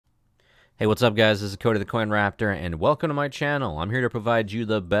Hey, what's up, guys? This is Cody the Coin Raptor, and welcome to my channel. I'm here to provide you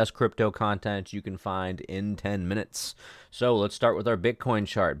the best crypto content you can find in 10 minutes. So let's start with our Bitcoin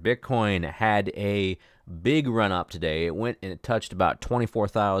chart. Bitcoin had a big run up today. It went and it touched about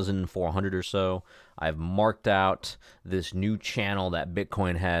 24,400 or so. I've marked out this new channel that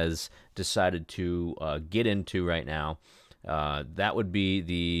Bitcoin has decided to get into right now. That would be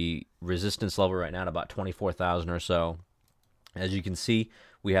the resistance level right now at about 24,000 or so. As you can see,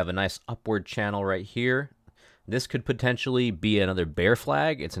 we have a nice upward channel right here. This could potentially be another bear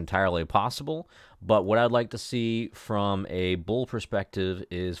flag. It's entirely possible. But what I'd like to see from a bull perspective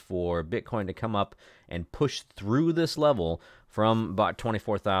is for Bitcoin to come up and push through this level from about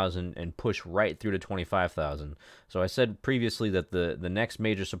 24,000 and push right through to 25,000. So I said previously that the next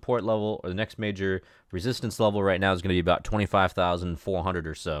major support level or the next major resistance level right now is going to be about 25,400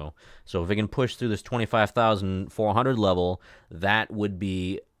 or so. So if it can push through this 25,400 level, that would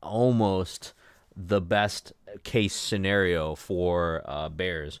be almost the best case scenario for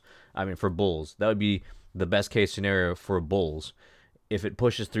for bulls. That would be the best case scenario for bulls if it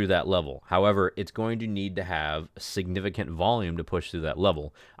pushes through that level. However, it's going to need to have significant volume to push through that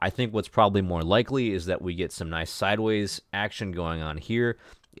level. I think what's probably more likely is that we get some nice sideways action going on here.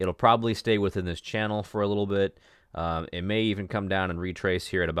 It'll probably stay within this channel for a little bit. It may even come down and retrace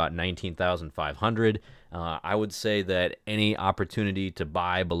here at about 19,500. I would say that any opportunity to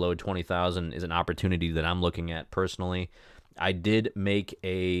buy below 20,000 is an opportunity that I'm looking at personally. I did make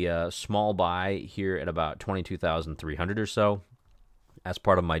a small buy here at about 22,300 or so as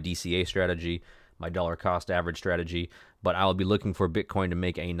part of my DCA strategy, my dollar cost average strategy, but I'll be looking for Bitcoin to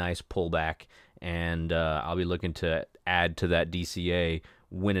make a nice pullback, and I'll be looking to add to that DCA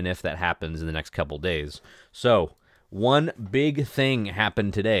when and if that happens in the next couple days. So one big thing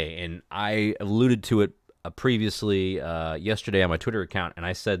happened today, and I alluded to it previously yesterday on my Twitter account, and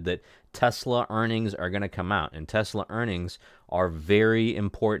I said that Tesla earnings are going to come out, and Tesla earnings are very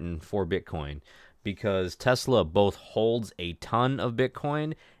important for Bitcoin because Tesla both holds a ton of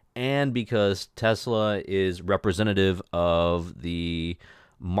Bitcoin and because Tesla is representative of the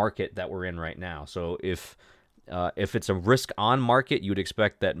market that we're in right now. So if it's a risk-on market, you would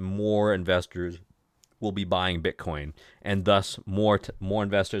expect that more investors will be buying Bitcoin, and thus more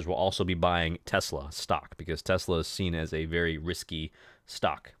investors will also be buying Tesla stock because Tesla is seen as a very risky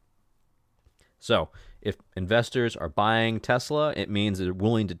stock. So if investors are buying Tesla, it means they're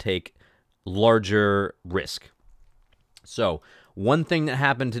willing to take larger risk. So one thing that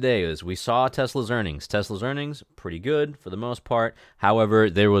happened today is we saw Tesla's earnings. Tesla's earnings, pretty good for the most part. However,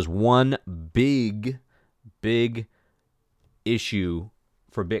 there was one big issue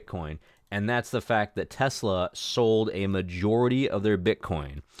for Bitcoin, and that's the fact that Tesla sold a majority of their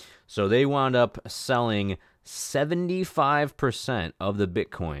Bitcoin. So they wound up selling 75% of the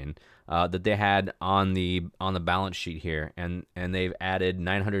Bitcoin that they had on the balance sheet here, and they've added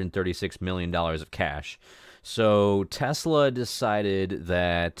 $936 million of cash. So Tesla decided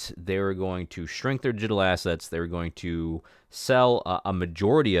that they were going to shrink their digital assets. They were going to sell a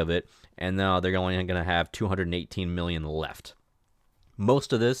majority of it, and now they're only going to have 218 million left.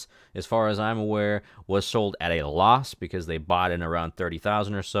 Most of this, as far as I'm aware, was sold at a loss because they bought in around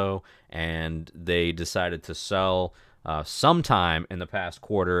 30,000 or so, and they decided to sell sometime in the past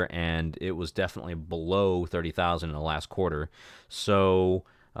quarter, and it was definitely below 30,000 in the last quarter. So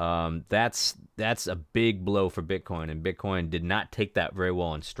that's a big blow for Bitcoin, and Bitcoin did not take that very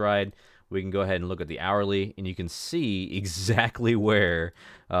well in stride. We can go ahead and look at the hourly, and you can see exactly where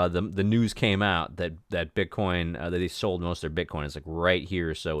the news came out that Bitcoin, that they sold most of their Bitcoin. It's like right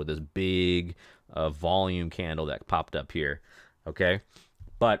here, so with this big volume candle that popped up here. Okay,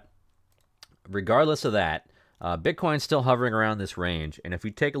 but regardless of that, Bitcoin's still hovering around this range. And if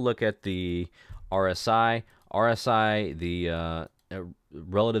we take a look at the RSI, the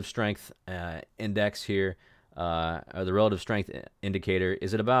relative strength index here, or the relative strength indicator,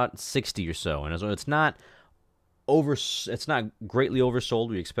 is at about 60 or so, and so it's not greatly oversold.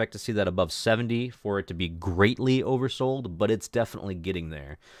 We expect to see that above 70 for it to be greatly oversold, but it's definitely getting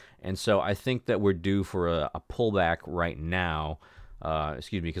there. And so I think that we're due for a pullback right now.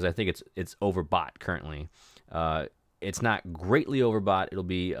 Excuse me, because I think it's overbought currently. It's not greatly overbought. It'll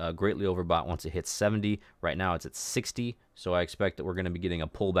be greatly overbought once it hits 70. Right now it's at 60, so I expect that we're going to be getting a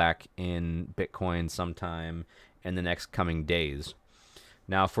pullback in Bitcoin sometime in the next coming days.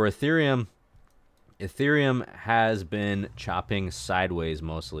 Now for Ethereum has been chopping sideways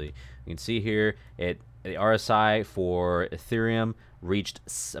mostly. You can see here the RSI for Ethereum reached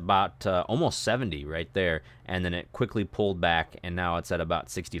about almost 70 right there, and then it quickly pulled back, and now it's at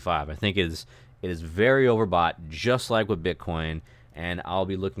about 65. I think it is very overbought, just like with Bitcoin, and I'll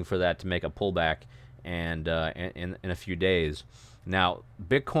be looking for that to make a pullback and in a few days. Now,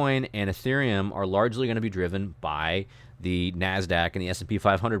 Bitcoin and Ethereum are largely going to be driven by the NASDAQ and the S&P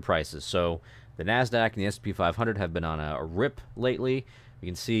 500 prices. So the NASDAQ and the S&P 500 have been on a rip lately. You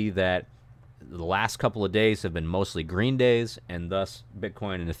can see that the last couple of days have been mostly green days, and thus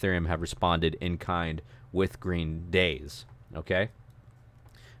Bitcoin and Ethereum have responded in kind with green days. Okay?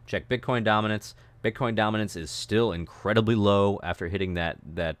 Check Bitcoin dominance. Bitcoin dominance is still incredibly low after hitting that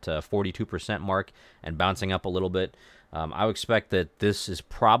 42% mark and bouncing up a little bit. I would expect that this is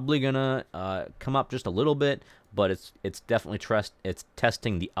probably gonna come up just a little bit, but it's definitely it's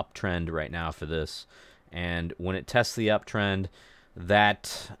testing the uptrend right now for this. And when it tests the uptrend,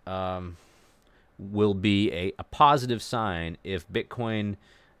 that will be a positive sign. If Bitcoin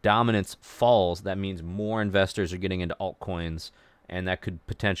dominance falls, that means more investors are getting into altcoins, and that could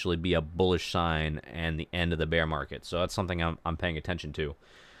potentially be a bullish sign and the end of the bear market. So that's something I'm paying attention to.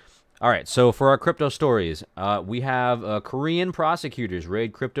 All right, so for our crypto stories, we have Korean prosecutors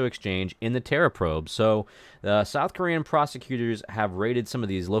raid crypto exchange in the Terra probe. So the South Korean prosecutors have raided some of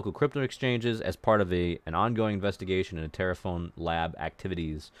these local crypto exchanges as part of an ongoing investigation into Terraphone lab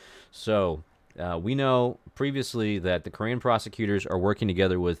activities. So we know previously that the Korean prosecutors are working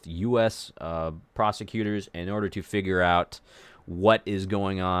together with U.S. prosecutors in order to figure out what is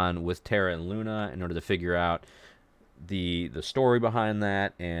going on with Terra and Luna, in order to figure out the story behind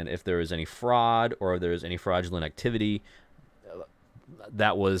that, and if there is any fraud or if there is any fraudulent activity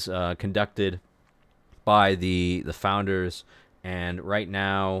that was conducted by the founders. And right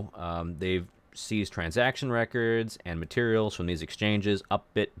now they've seized transaction records and materials from these exchanges: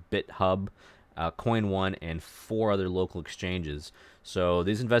 Upbit, BitHub, Coin1, and 4 other local exchanges. So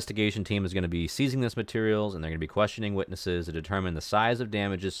this investigation team is going to be seizing this materials, and they're going to be questioning witnesses to determine the size of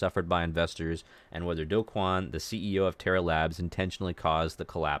damages suffered by investors and whether Do Kwon, the CEO of Terra Labs, intentionally caused the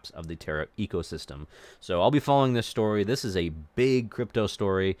collapse of the Terra ecosystem. So I'll be following this story. This is a big crypto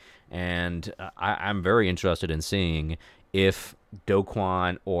story, and I'm very interested in seeing if Do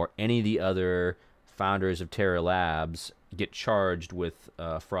Kwon or any of the other founders of Terra Labs get charged with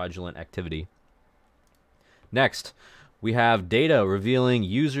fraudulent activity. Next, we have data revealing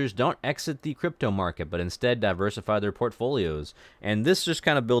users don't exit the crypto market, but instead diversify their portfolios. And this just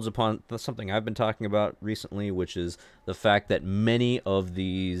kind of builds upon something I've been talking about recently, which is the fact that many of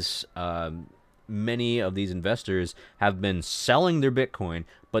these investors have been selling their Bitcoin,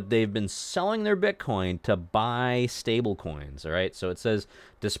 but they've been selling their Bitcoin to buy stable coins. All right, so it says,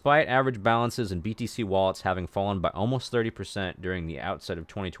 despite average balances in BTC wallets having fallen by almost 30% during the outset of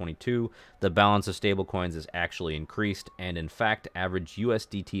 2022, the balance of stable coins has actually increased, and in fact, average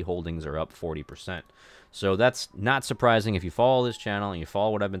USDT holdings are up 40%. So that's not surprising if you follow this channel and you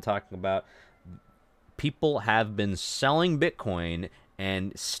follow what I've been talking about. People have been selling Bitcoin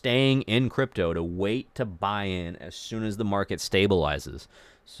and staying in crypto to wait to buy in as soon as the market stabilizes.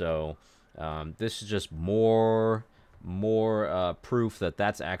 So this is just more proof that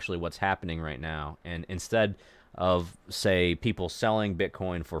that's actually what's happening right now. And instead of, say, people selling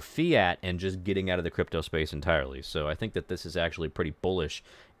Bitcoin for fiat and just getting out of the crypto space entirely. So I think that this is actually pretty bullish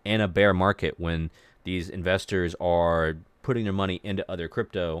in a bear market when these investors are putting their money into other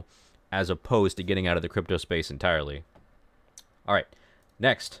crypto as opposed to getting out of the crypto space entirely. All right.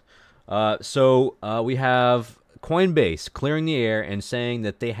 Next, we have Coinbase clearing the air and saying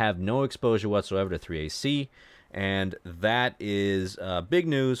that they have no exposure whatsoever to 3AC, and that is big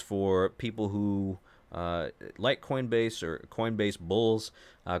news for people who like Coinbase or Coinbase bulls.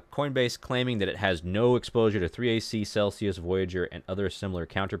 Coinbase claiming that it has no exposure to 3AC, Celsius, Voyager, and other similar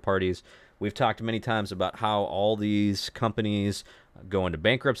counterparties. We've talked many times about how all these companies go into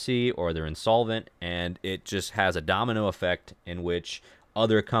bankruptcy or they're insolvent, and it just has a domino effect in which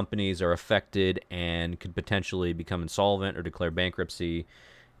other companies are affected and could potentially become insolvent or declare bankruptcy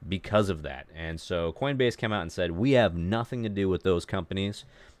because of that. And so Coinbase came out and said, we have nothing to do with those companies.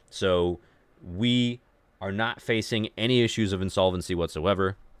 So we are not facing any issues of insolvency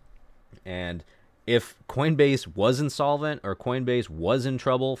whatsoever. And if Coinbase was insolvent or Coinbase was in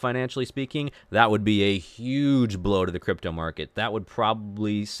trouble, financially speaking, that would be a huge blow to the crypto market. That would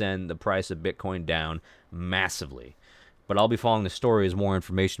probably send the price of Bitcoin down massively. But I'll be following the story as more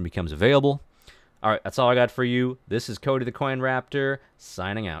information becomes available. All right, that's all I got for you. This is Cody the Coin Raptor,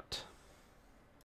 signing out.